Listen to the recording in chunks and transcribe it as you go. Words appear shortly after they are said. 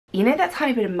You know that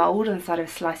tiny bit of mould on the side of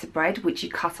a slice of bread which you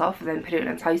cut off and then put it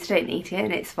on a toaster and eat it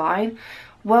and it's fine?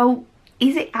 Well,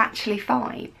 is it actually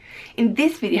fine? In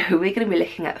this video we're going to be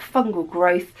looking at fungal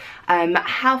growth,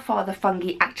 how far the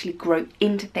fungi actually grow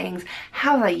into things,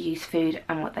 how they use food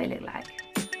and what they look like.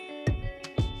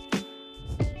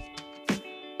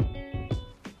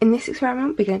 In this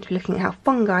experiment we're going to be looking at how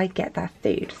fungi get their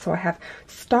food. So I have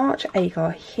starch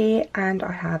agar here and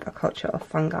I have a culture of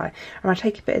fungi. I'm going to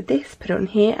take a bit of this, put it on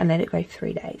here and let it go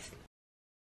 3 days.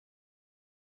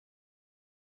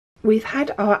 We've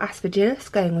had our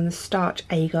aspergillus going on the starch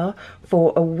agar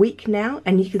for a week now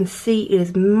and you can see it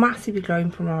has massively grown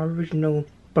from our original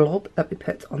blob that we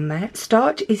put on there.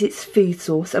 Starch is its food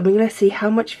source and we're going to see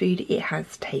how much food it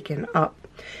has taken up.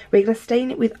 We're going to stain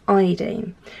it with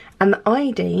iodine and the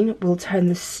iodine will turn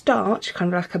the starch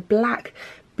kind of like a black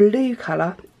blue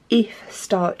colour if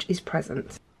starch is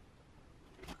present.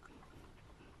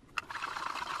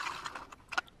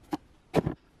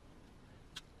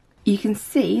 You can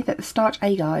see that the starch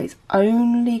agar is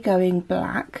only going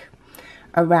black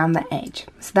around the edge.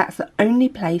 So that's the only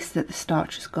place that the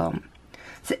starch has gone.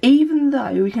 So even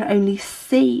though we can only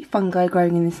see fungi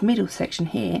growing in this middle section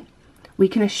here, we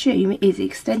can assume it is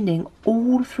extending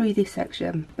all through this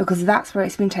section because that's where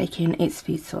it's been taking its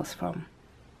food source from.